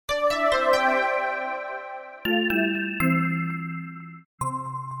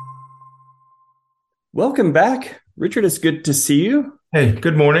Welcome back, Richard. It's good to see you. Hey,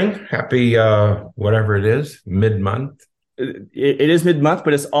 good morning. Happy whatever it is, mid-month. It is mid-month,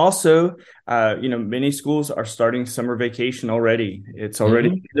 but it's also, many schools are starting summer vacation already. It's already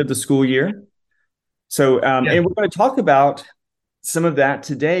Hmm. the end of the school year. So, Yeah. and we're going to talk about some of that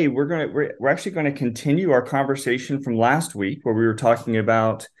today. We're actually going to continue our conversation from last week, where we were talking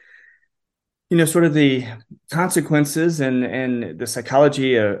about, sort of the consequences and the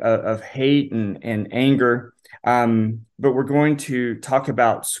psychology of hate and anger. But we're going to talk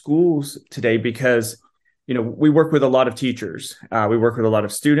about schools today because, we work with a lot of teachers, we work with a lot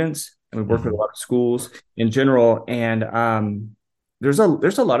of students, and we work with a Hmm. lot of schools in general. And there's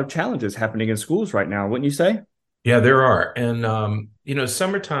a lot of challenges happening in schools right now, wouldn't you say? Yeah, there are. And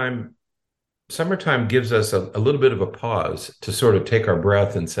summertime gives us a little bit of a pause to sort of take our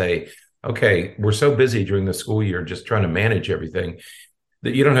breath and say, okay, we're so busy during the school year just trying to manage everything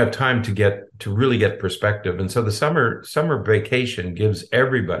that you don't have time to really get perspective. And so the summer vacation gives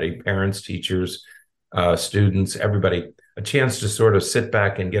everybody, parents, teachers, students, everybody, a chance to sort of sit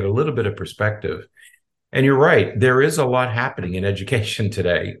back and get a little bit of perspective. And you're right, there is a lot happening in education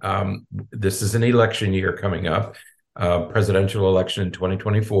today. This is an election year coming up, presidential election in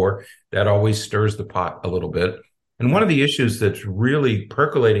 2024. That always stirs the pot a little bit. And one Right. of the issues that's really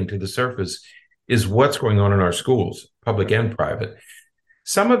percolating to the surface is what's going on in our schools, public and private.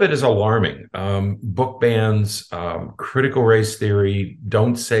 Some of it is alarming. Book bans, critical race theory,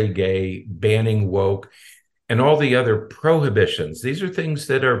 don't say gay, banning woke, and all the other prohibitions. These are things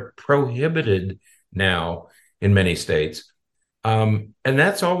that are prohibited now in many states. And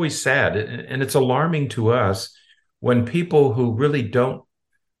that's always sad. And it's alarming to us when people who really don't,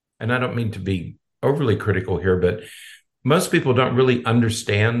 and I don't mean to be overly critical here, but most people don't really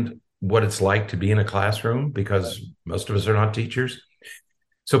understand what it's like to be in a classroom because most of us are not teachers.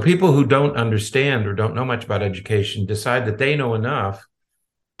 So people who don't understand or don't know much about education decide that they know enough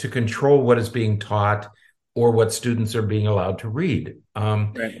to control what is being taught or what students are being allowed to read.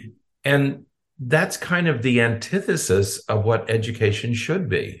 Right. And that's kind of the antithesis of what education should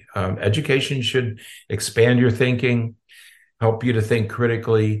be. Education should expand your thinking, help you to think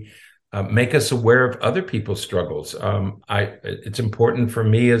critically, make us aware of other people's struggles. It's important for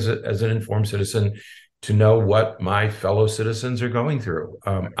me as an informed citizen to know what my fellow citizens are going through.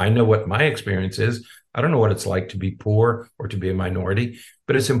 I know what my experience is. I don't know what it's like to be poor or to be a minority,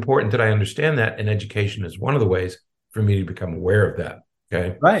 but it's important that I understand that, and education is one of the ways for me to become aware of that.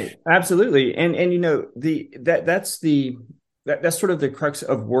 Okay. Right. Absolutely. And that's sort of the crux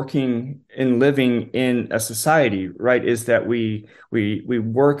of working and living in a society, right? Is that we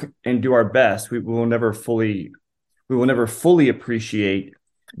work and do our best. We will never fully appreciate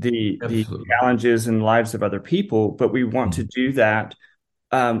the Absolutely. challenges and lives of other people, but we want to Mhm. do that,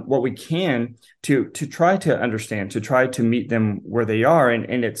 what we can to try to understand, to try to meet them where they are.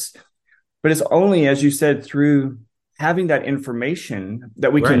 But it's only, as you said, through having that information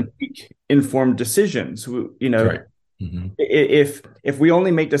that we Right. can make informed decisions. That's right. Hmm. If we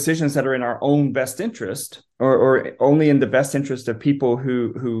only make decisions that are in our own best interest, or only in the best interest of people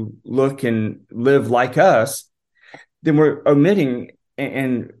who look and live like us, then we're omitting,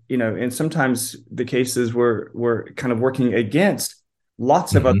 and sometimes the cases we're kind of working against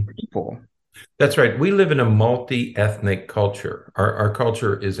lots of other Hmm. people. That's right. We live in a multi-ethnic culture. Our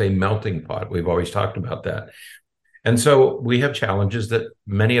culture is a melting pot. We've always talked about that. And so we have challenges that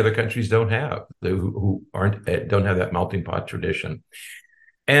many other countries don't have, who aren't don't have that melting pot tradition.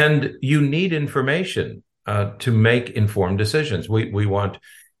 And you need information to make informed decisions. We want,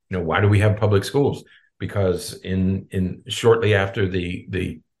 why do we have public schools? Because in shortly after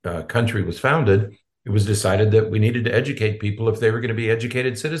the country was founded, it was decided that we needed to educate people if they were going to be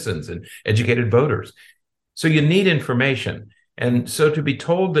educated citizens and educated voters. So you need information. And so to be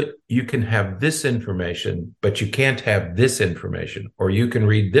told that you can have this information, but you can't have this information, or you can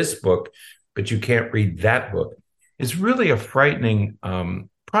read this book, but you can't read that book, is really a frightening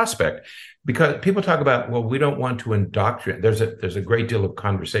prospect, because people talk about, well, we don't want to indoctrinate. There's a great deal of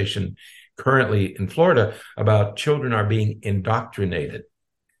conversation currently in Florida about children are being indoctrinated.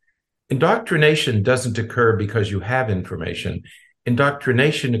 Indoctrination doesn't occur because you have information.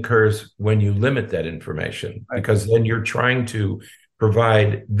 Indoctrination occurs when you limit that information, Right. because then you're trying to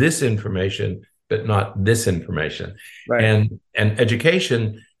provide this information, but not this information. Right. And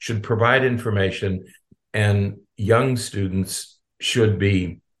education should provide information, and young students should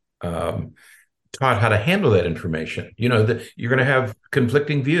be taught how to handle that information. That you're going to have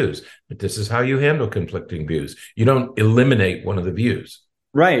conflicting views, but this is how you handle conflicting views. You don't eliminate one of the views.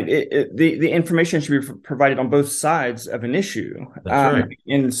 Right. The information should be provided on both sides of an issue, That's right.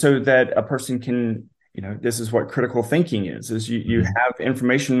 and so that a person can this is what critical thinking is you have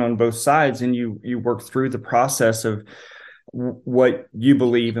information on both sides, and you work through the process of what you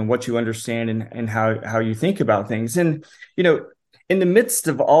believe and what you understand, and how you think about things. And in the midst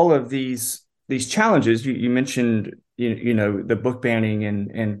of all of these challenges, you mentioned the book banning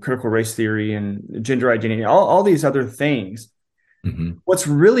and critical race theory and gender identity, all these other things. What's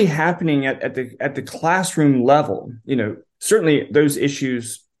really happening at the classroom level, certainly those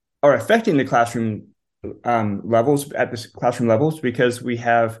issues are affecting the classroom levels, at the classroom levels, because we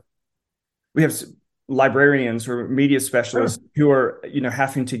have librarians or media specialists who are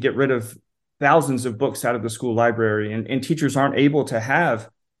having to get rid of thousands of books out of the school library, and teachers aren't able to have,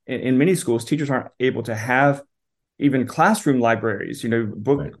 in many schools, teachers aren't able to have even classroom libraries,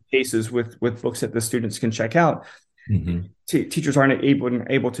 bookcases with books that the students can check out. Teachers aren't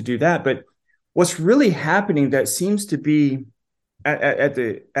able to do that. But what's really happening that seems to be at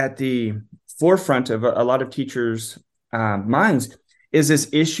the forefront of a lot of teachers' minds is this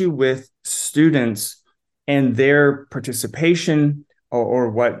issue with students and their participation,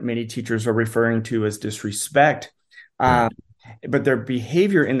 or what many teachers are referring to as disrespect, but their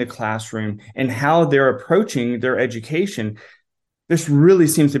behavior in the classroom and how they're approaching their education. This really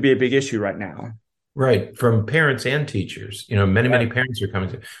seems to be a big issue right now. Right. From parents and teachers, many parents are coming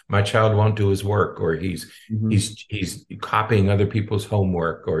to, my child won't do his work, or he's copying other people's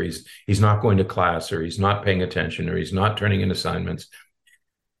homework, or he's not going to class, or he's not paying attention, or he's not turning in assignments.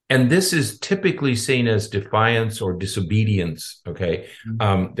 And this is typically seen as defiance or disobedience. Okay.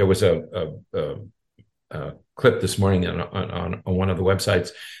 There was a clip this morning on one of the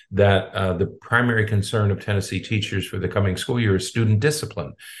websites that the primary concern of Tennessee teachers for the coming school year is student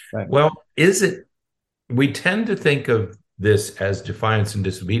discipline. Right. Well, we tend to think of this as defiance and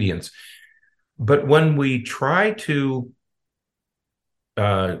disobedience, but when we try to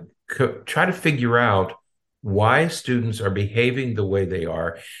figure out why students are behaving the way they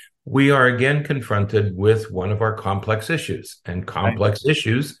are, we are again confronted with one of our complex issues. And complex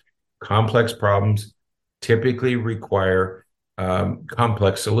issues, complex problems typically require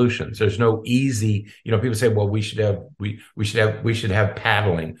complex solutions. There's no easy, people say, well, we should have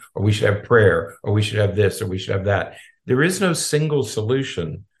paddling, or we should have prayer, or we should have this, or we should have that. There is no single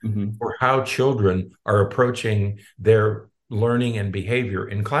solution for how children are approaching their learning and behavior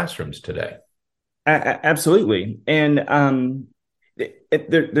in classrooms today. Absolutely. And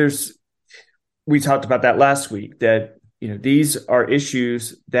we talked about that last week, that these are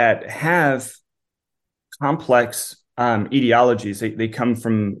issues that have complex ideologies. They come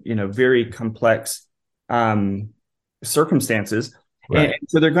from very complex circumstances, right. And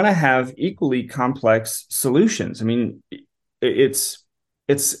so they're going to have equally complex solutions. I mean, it's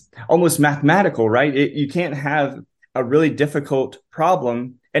almost mathematical, right? You can't have a really difficult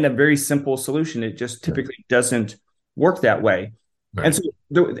problem and a very simple solution. It just typically doesn't work that way. Right. And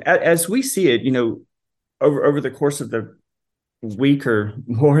so as we see it, over the course of the week or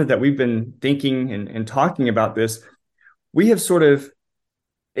more that we've been thinking and talking about this, we have sort of,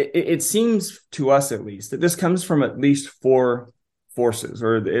 it seems to us at least, that this comes from at least four forces,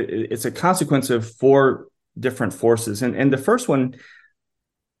 or it's a consequence of four different forces. And the first one,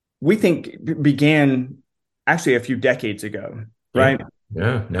 we think, began actually a few decades ago, right?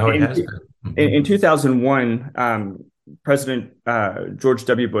 Yeah, now it has. In 2001, President George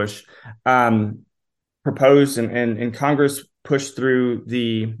W. Bush proposed, and Congress pushed through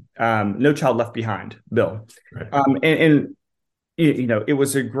the No Child Left Behind bill. Right. And it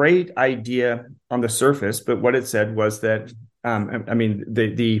was a great idea on the surface, but what it said was that,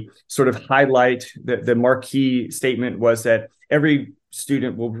 the sort of highlight, the marquee statement was that every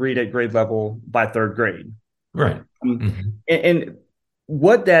student will read at grade level by third grade. Right. And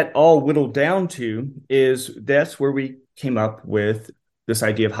what that all whittled down to is that's where we came up with this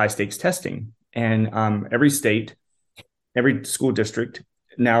idea of high stakes testing. And every state, every school district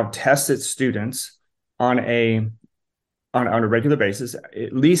now tests its students on a regular basis,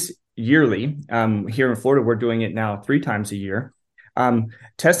 at least yearly. Here in Florida, we're doing it now 3 times a year,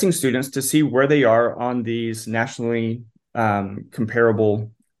 testing students to see where they are on these nationally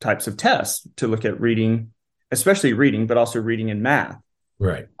comparable types of tests, to look at reading, especially reading, but also reading and math.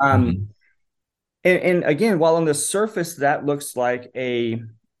 Right. And again, while on the surface that looks like it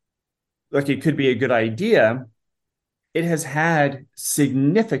could be a good idea, it has had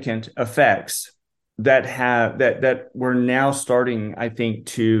significant effects that we're now starting, I think,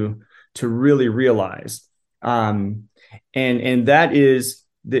 to really realize. And that is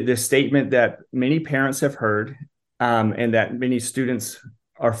the statement that many parents have heard, and that many students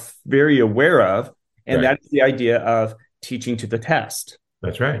are very aware of, and right. That's the idea of teaching to the test.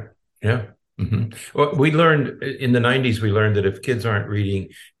 That's right. Yeah. Well, we learned in the 90s, we learned that if kids aren't reading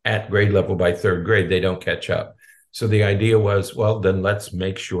at grade level by third grade, they don't catch up. So the idea was, well, then let's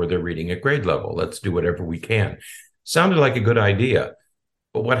make sure they're reading at grade level. Let's do whatever we can. Sounded like a good idea.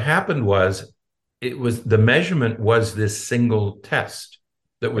 But what happened was the measurement was this single test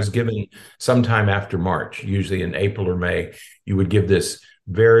that was given sometime after March, usually in April or May. You would give this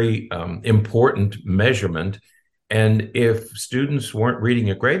very important measurement. And if students weren't reading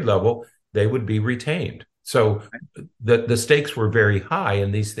at grade level, they would be retained. So the stakes were very high,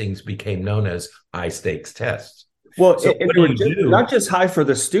 and these things became known as high stakes tests. Well, So and what they do were you do? not just high for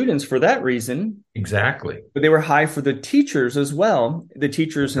the students for that reason, Exactly. but they were high for the teachers as well, the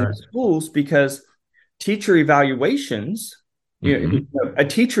teachers in Right. the schools, because teacher evaluations, a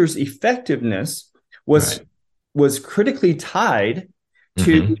teacher's effectiveness was Right. was critically tied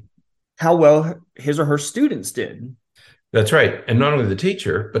to hmm how well his or her students did. That's right. And not only the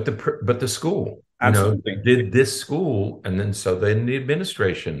teacher, but the school. Absolutely. Did this school, and then the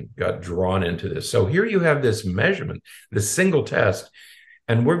administration got drawn into this. So here you have this measurement, this single test,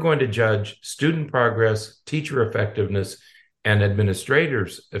 and we're going to judge student progress, teacher effectiveness, and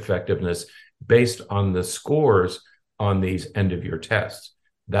administrators' effectiveness based on the scores on these end of year tests.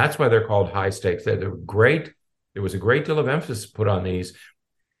 That's why they're called high stakes. They're great. There was a great deal of emphasis put on these.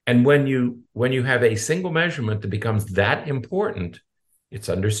 And when you have a single measurement that becomes that important, it's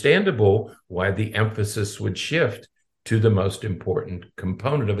understandable why the emphasis would shift to the most important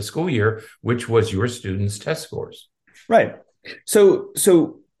component of a school year, which was your students' test scores. Right. So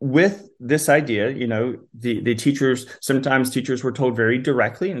with this idea, the teachers, sometimes teachers were told very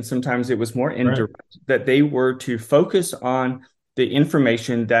directly, and sometimes it was more indirect, that they were to focus on the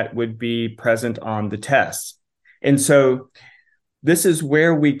information that would be present on the tests. And so this is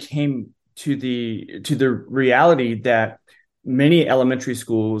where we came to the reality that many elementary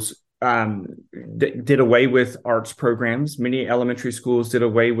schools did away with arts programs. Many elementary schools did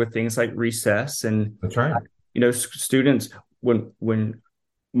away with things like recess, and That's right. Students, when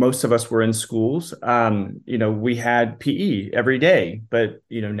most of us were in schools, we had PE every day, but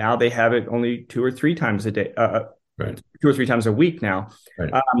now they have it only 2 or 3 times a day, Right. 2 or 3 times a week now.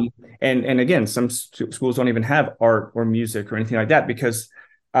 Right. And again, some schools don't even have art or music or anything like that, because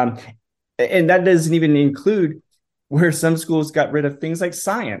and that doesn't even include where some schools got rid of things like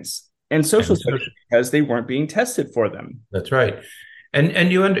science and social studies because they weren't being tested for them. That's right.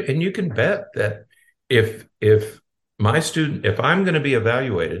 And you can bet that if my student, if I'm going to be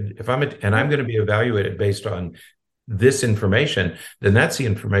evaluated, and I'm going to be evaluated based on this information, then that's the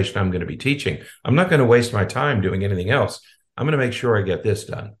information I'm going to be teaching. I'm not going to waste my time doing anything else. I'm going to make sure I get this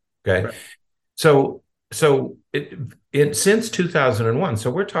done. Okay. Right. So since 2001,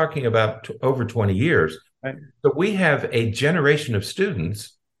 so we're talking about over 20 years. Right. So we have a generation of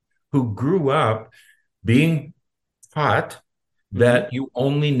students who grew up being taught that you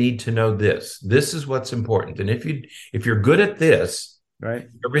only need to know this. This is what's important. And if you're good at this, right,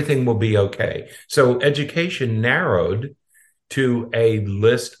 everything will be okay. So education narrowed to a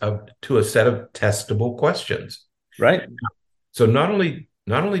set of testable questions. Right. So not only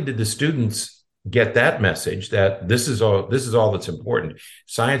did the students get that message that this is all that's important.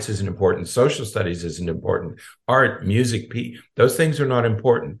 Science isn't important. Social studies isn't important. Art, music, those things are not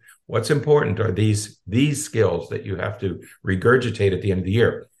important. What's important are these skills that you have to regurgitate at the end of the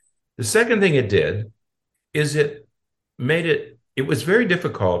year. The second thing it did is it was very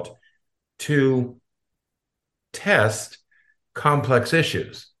difficult to test complex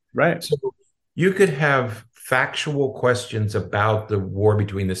issues. Right. So you could have factual questions about the war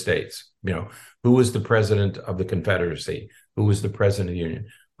between the states. Who was the president of the Confederacy? Who was the president of the Union?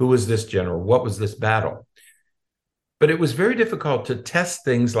 Who was this general? What was this battle? But it was very difficult to test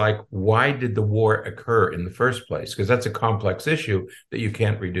things like, why did the war occur in the first place? Because that's a complex issue that you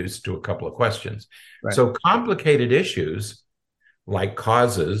can't reduce to a couple of questions. Right. So complicated issues like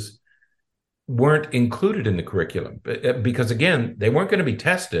causes weren't included in the curriculum because, again, they weren't going to be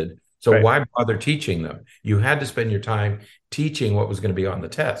tested. So right. Why bother teaching them? You had to spend your time teaching what was going to be on the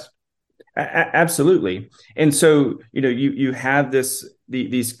test. Absolutely. And so, you have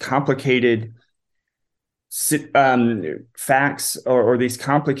these complicated facts or these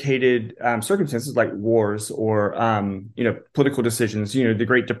complicated circumstances like wars or political decisions, the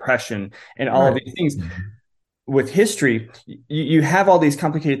Great Depression and all right. of these things. Mm-hmm. With history, you have all these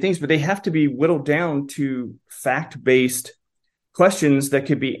complicated things, but they have to be whittled down to fact-based questions that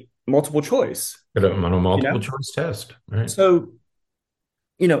could be multiple choice. On a multiple choice test, right? So,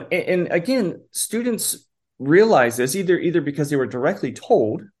 and again, students realize this either because they were directly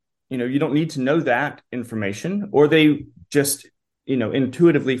told, you don't need to know that information, or they just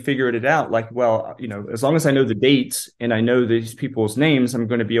intuitively figured it out, like, well, as long as I know the dates and I know these people's names, I'm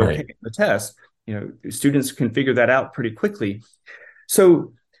going to be okay Right. in the test. Students can figure that out pretty quickly.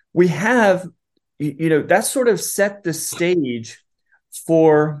 So we have, that sort of set the stage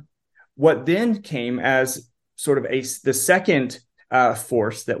for what then came as sort of the second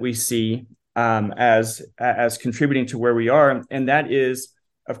force that we see as contributing to where we are, and that is,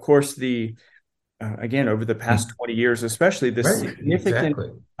 of course, the again, over the past 20 years, especially the Right. significant,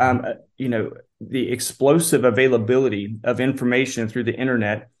 Exactly. the explosive availability of information through the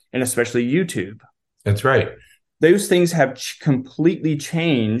internet and especially YouTube. That's right. Those things have completely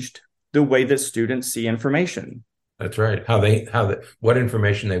changed the way that students see information. That's right. What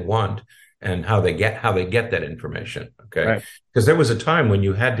information they want and how they get that information. Okay. Right. Because there was a time when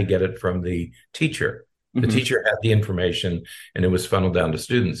you had to get it from the teacher. The Mm-hmm. teacher had the information and it was funneled down to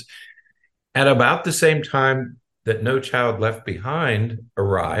students. At about the same time that No Child Left Behind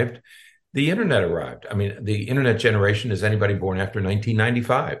arrived, the internet arrived. I mean, the internet generation is anybody born after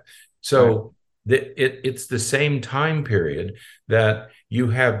 1995. So it's the same time period that you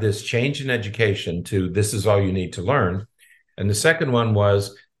have this change in education to this is all you need to learn. And the second one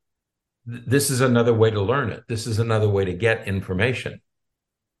was this is another way to learn it. This is another way to get information.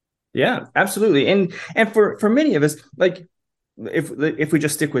 Yeah, absolutely. And for many of us, like if we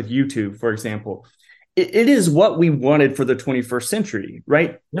just stick with YouTube, for example, it is what we wanted for the 21st century,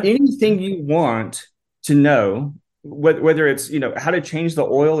 right? Yeah. Anything you want to know, whether it's how to change the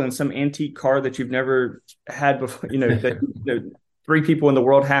oil in some antique car that you've never had before, that three people in the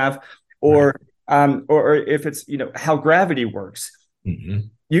world have, or or if it's how gravity works. Mm-hmm.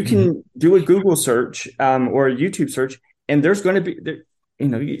 You Mm-hmm. can do a Google search or a YouTube search, and there's going to be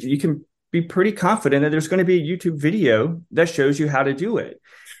you can be pretty confident that there's going to be a YouTube video that shows you how to do it.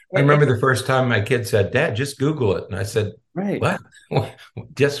 I remember the first time my kid said, "Dad, just Google it." And I said, Right. "What?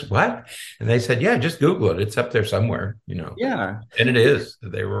 Just what?" And they said, "Yeah, just Google it. It's up there somewhere." Yeah. And it is.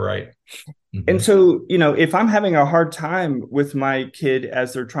 They were right. Mm-hmm. And so, if I'm having a hard time with my kid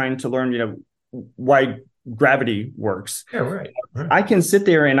as they're trying to learn, why gravity works, Yeah, right. I can sit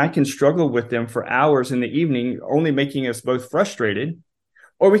there and I can struggle with them for hours in the evening, only making us both frustrated.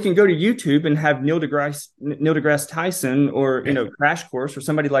 Or we can go to YouTube and have Neil deGrasse Tyson or Crash Course or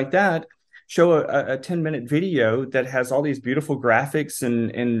somebody like that show a 10-minute video that has all these beautiful graphics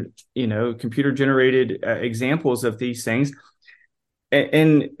and computer generated examples of these things.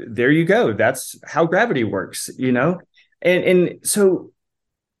 And there you go. That's how gravity works, and so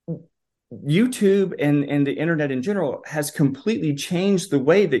YouTube and the internet in general has completely changed the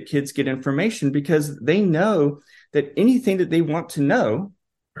way that kids get information because they know that anything that they want to know,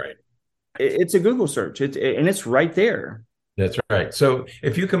 Right. it's a Google search. And it's right there. That's right. So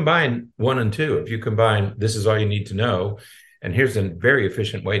if you combine one and two, if you combine this is all you need to know, and here's a very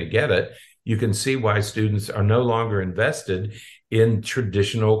efficient way to get it, you can see why students are no longer invested in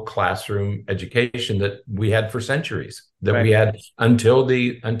traditional classroom education that we had for centuries, that we had until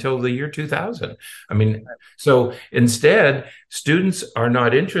the year 2000. I mean, so instead, students are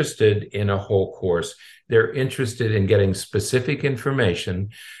not interested in a whole course. They're interested in getting specific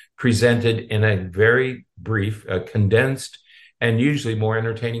information presented in a very brief, condensed, and usually more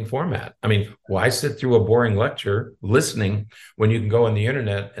entertaining format. I mean, why sit through a boring lecture listening when you can go on the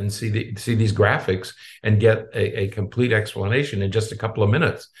internet and see these graphics and get a complete explanation in just a couple of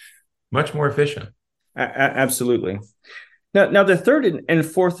minutes? Much more efficient. Absolutely. Now the third and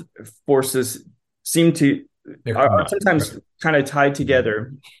fourth forces seem to are sometimes kind of tied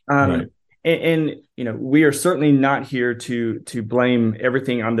together. Right. And we are certainly not here to blame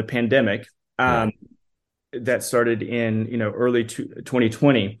everything on the pandemic. That started in early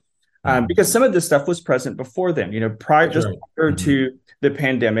 2020, because some of this stuff was present before then. Prior to the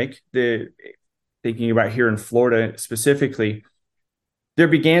pandemic, thinking about here in Florida specifically, there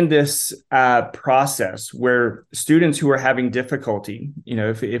began this process where students who were having difficulty,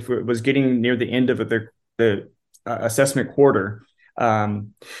 if it was getting near the end of the assessment quarter,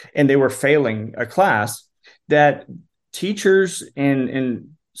 and they were failing a class, that teachers and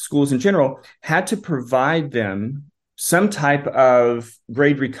schools in general had to provide them some type of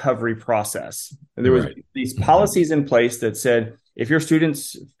grade recovery process. And there was these policies in place that said, if your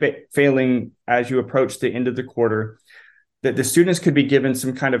students failing as you approach the end of the quarter, that the students could be given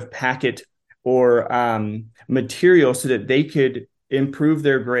some kind of packet or material so that they improve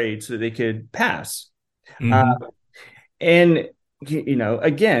their grade, so that they could pass. And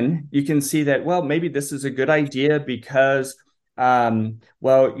again, you can see that, well, maybe this is a good idea because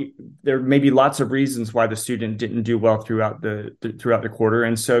there may be lots of reasons why the student didn't do well throughout the quarter,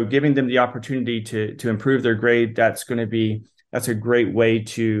 and so giving them the opportunity to improve their grade, that's going to be that's a great way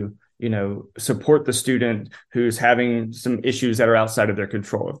to, support the student who's having some issues that are outside of their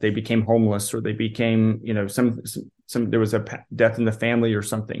control. If they became homeless, or they became, there was a death in the family or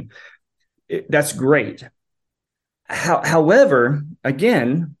something, that's great. However,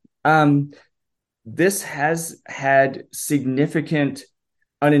 again, this has had significant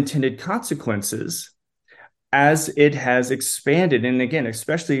unintended consequences as it has expanded. And again,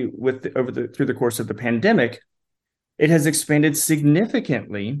 especially through the course of the pandemic, it has expanded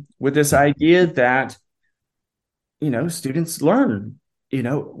significantly with this idea that, students learn,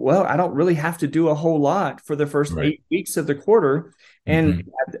 well, I don't really have to do a whole lot for the first 8 weeks of the quarter. And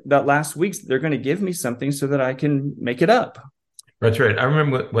that last weeks, they're going to give me something so that I can make it up. That's right. I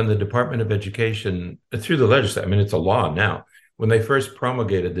remember when the Department of Education, through the legislature, I mean, it's a law now, when they first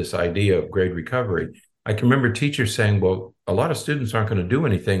promulgated this idea of grade recovery, I can remember teachers saying, well, a lot of students aren't going to do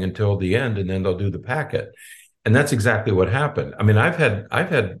anything until the end, and then they'll do the packet. And that's exactly what happened. I mean, I've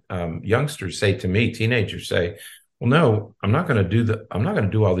had youngsters say to me, teenagers say, well, no, I'm not going to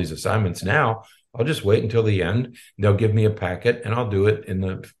do all these assignments now. I'll just wait until the end. They'll give me a packet, and I'll do it in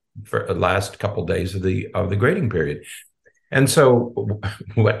the last couple of days of the grading period. And so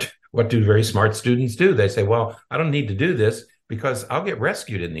what do very smart students do? They say, well, I don't need to do this because I'll get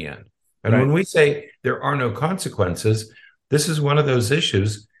rescued in the end. And when we say there are no consequences, this is one of those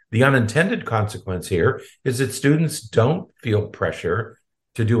issues. The unintended consequence here is that students don't feel pressure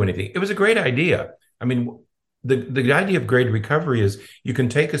to do anything. It was a great idea. I mean, the idea of grade recovery is you can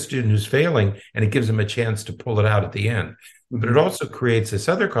take a student who's failing and it gives them a chance to pull it out at the end. But it also creates this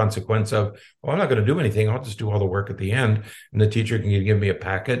other consequence of, well, I'm not going to do anything. I'll just do all the work at the end. And the teacher can give me a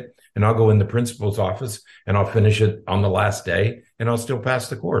packet, and I'll go in the principal's office and I'll finish it on the last day, and I'll still pass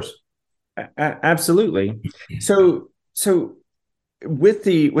the course. Absolutely. So with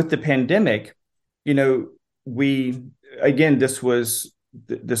the pandemic, this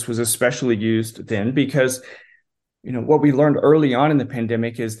was especially used then because, what we learned early on in the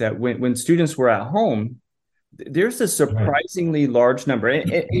pandemic is that when students were at home, there's a surprisingly large number.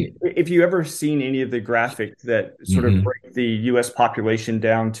 If you ever seen any of the graphics that sort of break the U.S. population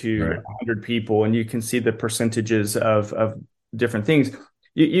down to 100 people, and you can see the percentages of different things,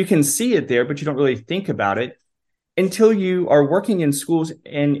 you can see it there, but you don't really think about it until you are working in schools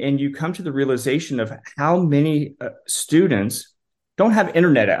and you come to the realization of how many students don't have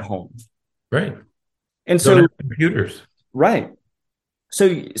internet at home. Right. And don't have computers. Right.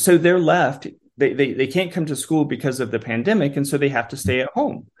 So they're left. They can't come to school because of the pandemic, and so they have to stay at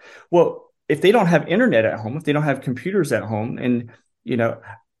home. Well, if they don't have internet at home, if they don't have computers at home, and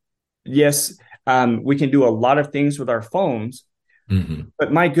yes, we can do a lot of things with our phones,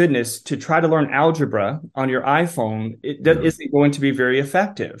 but my goodness, to try to learn algebra on your iPhone, that isn't going to be very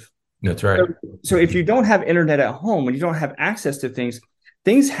effective. That's right. So if you don't have internet at home and you don't have access to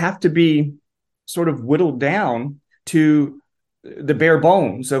things have to be sort of whittled down to the bare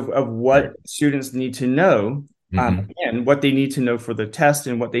bones of what students need to know, and what they need to know for the test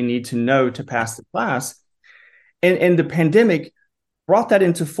and what they need to know to pass the class. And the pandemic brought that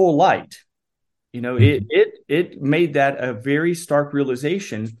into full light. It made that a very stark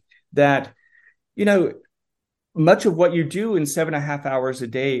realization that, much of what you do in 7.5 hours a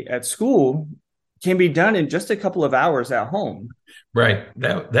day at school can be done in just a couple of hours at home. Right.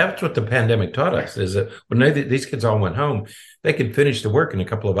 That's what the pandemic taught us, is that when these kids all went home, they could finish the work in a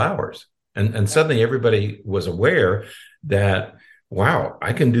couple of hours. And suddenly everybody was aware that, wow,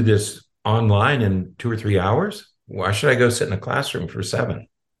 I can do this online in 2 or 3 hours. Why should I go sit in a classroom for 7?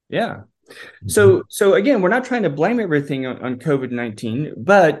 Yeah. So again, we're not trying to blame everything on COVID-19,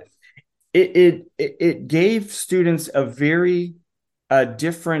 but it gave students a very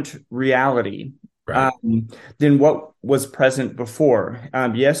different reality than what was present before.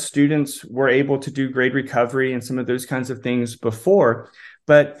 Yes, students were able to do grade recovery and some of those kinds of things before,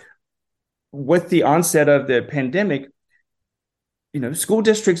 but with the onset of the pandemic, school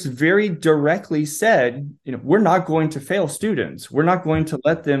districts very directly said, we're not going to fail students. We're not going to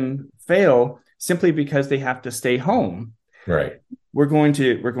let them fail simply because they have to stay home. Right. We're going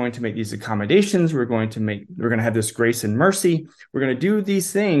to make these accommodations. We're going to have this grace and mercy. We're going to do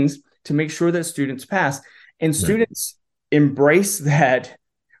these things to make sure that students pass, and students embrace that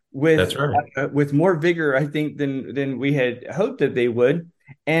with more vigor, I think, than we had hoped that they would,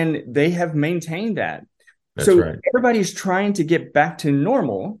 and they have maintained that. Everybody's trying to get back to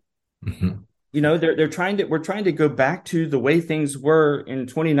normal. We're trying to go back to the way things were in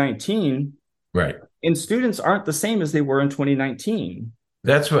 2019. Right. And students aren't the same as they were in 2019.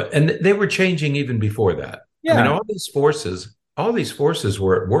 And they were changing even before that. Yeah. I mean, all these forces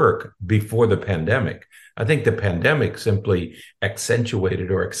were at work before the pandemic. I think the pandemic simply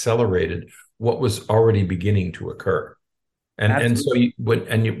accentuated or accelerated what was already beginning to occur. And so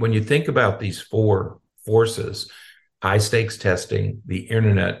when you think about these four forces, high stakes testing, the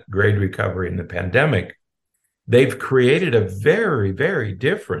internet, grade recovery, and the pandemic, they've created a very, very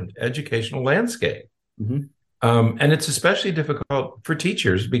different educational landscape. Mm-hmm. And it's especially difficult for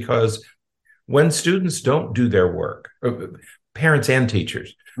teachers because when students don't do their work, parents and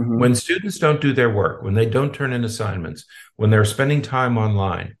teachers, Mm-hmm. when students don't do their work, when they don't turn in assignments, when they're spending time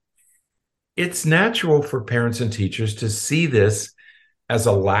online, it's natural for parents and teachers to see this as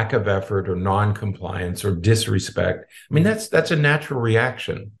a lack of effort or non-compliance or disrespect. I mean, that's a natural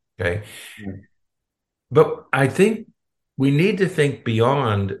reaction. Okay. Yeah. But I think we need to think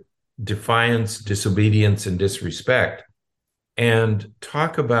beyond defiance, disobedience, and disrespect and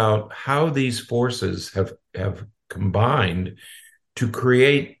talk about how these forces have combined to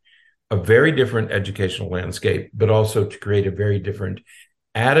create a very different educational landscape, but also to create a very different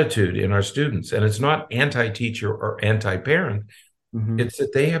attitude in our students. And it's not anti-teacher or anti-parent. Mm-hmm. It's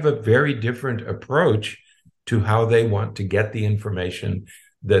that they have a very different approach to how they want to get the information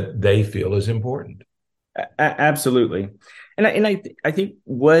that they feel is important. Absolutely. And I think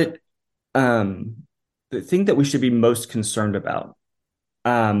what the thing that we should be most concerned about,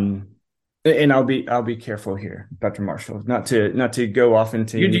 and I'll be careful here, Dr. Marshall, not to go off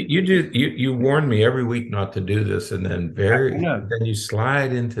into you warn me every week not to do this, and then then you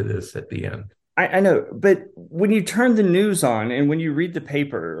slide into this at the end. I know, but when you turn the news on and when you read the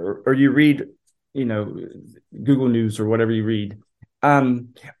paper or you read, Google News or whatever you read,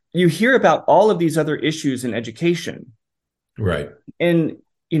 you hear about all of these other issues in education. Right. And,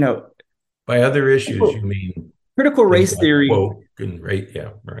 by other issues, you mean critical race theory. Woke and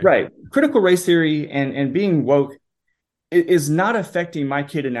yeah, right. Right. Critical race theory and being woke is not affecting my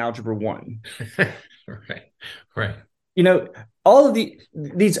kid in Algebra 1. Right. All of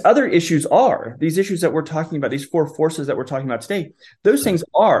these other issues these issues that we're talking about, these four forces that we're talking about today, those things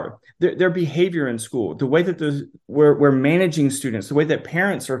are their behavior in school, the way that we're managing students, the way that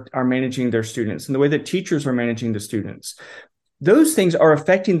parents are managing their students, and the way that teachers are managing the students. Those things are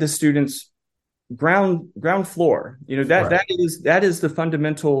affecting the students' ground floor. That is the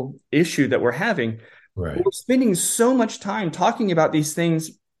fundamental issue that we're having. Right. We're spending so much time talking about these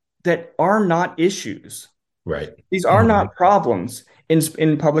things that are not issues. Right. These are not problems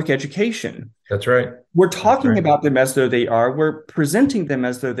in public education. That's right. We're talking about them as though they are. We're presenting them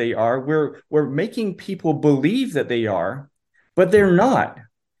as though they are. We're making people believe that they are, but they're not.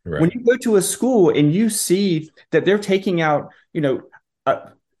 Right. When you go to a school and you see that they're taking out,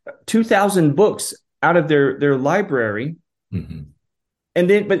 2,000 books out of their library,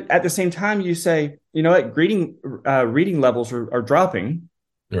 mm-hmm. but at the same time you say, reading levels are dropping.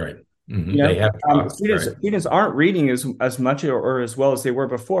 Right. Mm-hmm. They have students aren't reading as much or as well as they were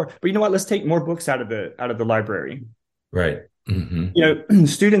before. But you know what? Let's take more books out of the library. Right. Mm-hmm.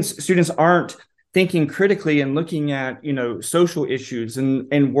 Students aren't thinking critically and looking at social issues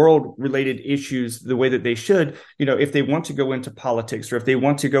and world related issues the way that they should. If they want to go into politics or if they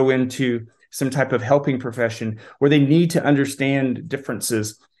want to go into some type of helping profession where they need to understand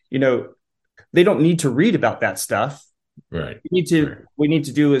differences, they don't need to read about that stuff. Right. We need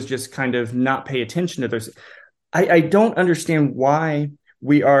to do is just kind of not pay attention to those. I don't understand why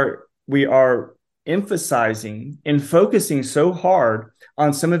we are emphasizing and focusing so hard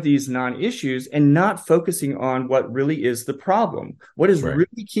on some of these non-issues and not focusing on what really is the problem. What is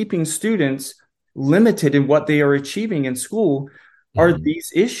really keeping students limited in what they are achieving in school are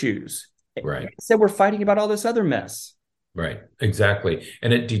these issues. Right. Instead, we're fighting about all this other mess. Right, exactly.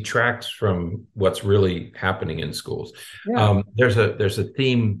 And it detracts from what's really happening in schools. Yeah. There's a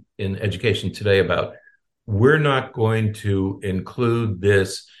theme in education today about we're not going to include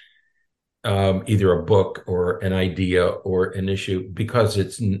this either a book or an idea or an issue because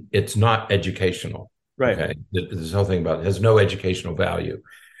it's not educational. Right. Okay. This whole thing about it has no educational value.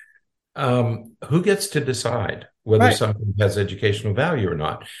 Who gets to decide whether something has educational value or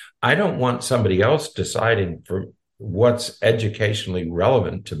not? I don't want somebody else deciding for what's educationally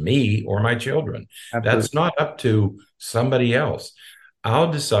relevant to me or my children. Absolutely. That's not up to somebody else.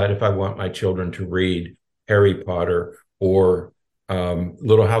 I'll decide if I want my children to read Harry Potter or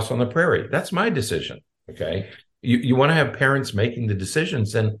Little House on the Prairie. That's my decision. Okay. You want to have parents making the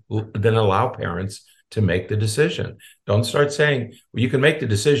decisions, and then allow parents to make the decision. Don't start saying, well, you can make the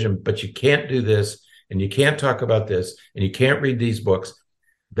decision, but you can't do this, and you can't talk about this, and you can't read these books.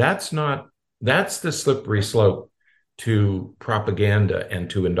 That's the slippery slope to propaganda and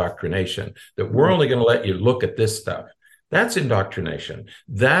to indoctrination, that we're only going to let you look at this stuff. That's indoctrination.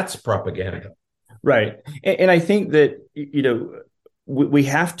 That's propaganda. Right. And I think that, we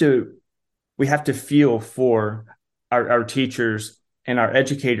have to feel for our teachers and our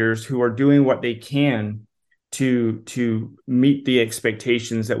educators who are doing what they can to meet the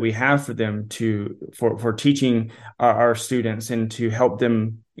expectations that we have for them for teaching our students, and to help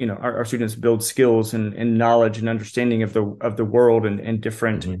them, our students build skills and knowledge and understanding of the world and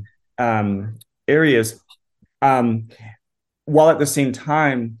different areas, while at the same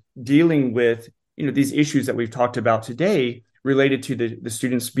time dealing with these issues that we've talked about today, related to the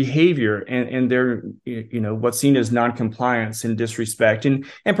students' behavior and their, what's seen as noncompliance and disrespect. And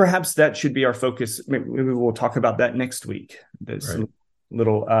perhaps that should be our focus. Maybe we'll talk about that next week. That's a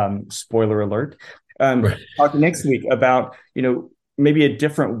little spoiler alert. Talk next week about, maybe a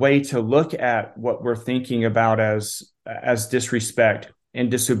different way to look at what we're thinking about as disrespect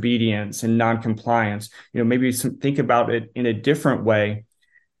and disobedience and noncompliance. Maybe think about it in a different way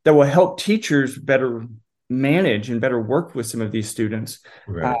that will help teachers better manage and better work with some of these students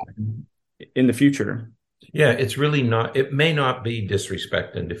in the future. Yeah, it's really not, it may not be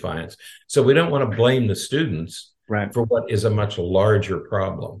disrespect and defiance. So we don't want to blame the students for what is a much larger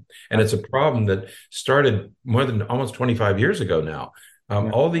problem. And it's a problem that started more than almost 25 years ago now.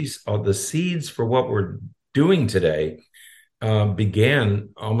 All the seeds for what we're doing today began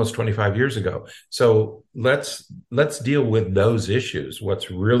almost 25 years ago. So let's deal with those issues,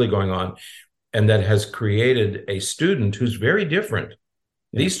 what's really going on. And that has created a student who's very different.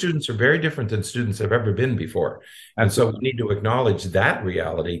 These students are very different than students have ever been before. And so we need to acknowledge that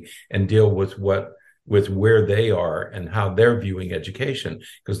reality and deal with where they are and how they're viewing education,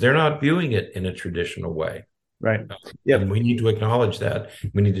 because they're not viewing it in a traditional way. Right. And we need to acknowledge that.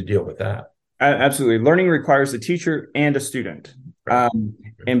 We need to deal with that. Absolutely. Learning requires a teacher and a student.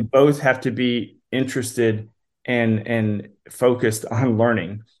 And both have to be interested and focused on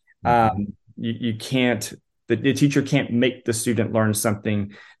learning. You can't, the teacher can't make the student learn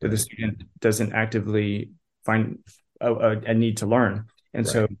something that the student doesn't actively find a need to learn. And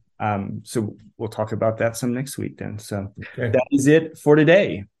so we'll talk about that some next week then. So that is it for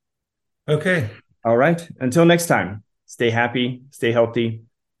today. Okay. All right. Until next time, stay happy, stay healthy,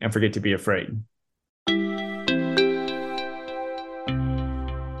 and forget to be afraid.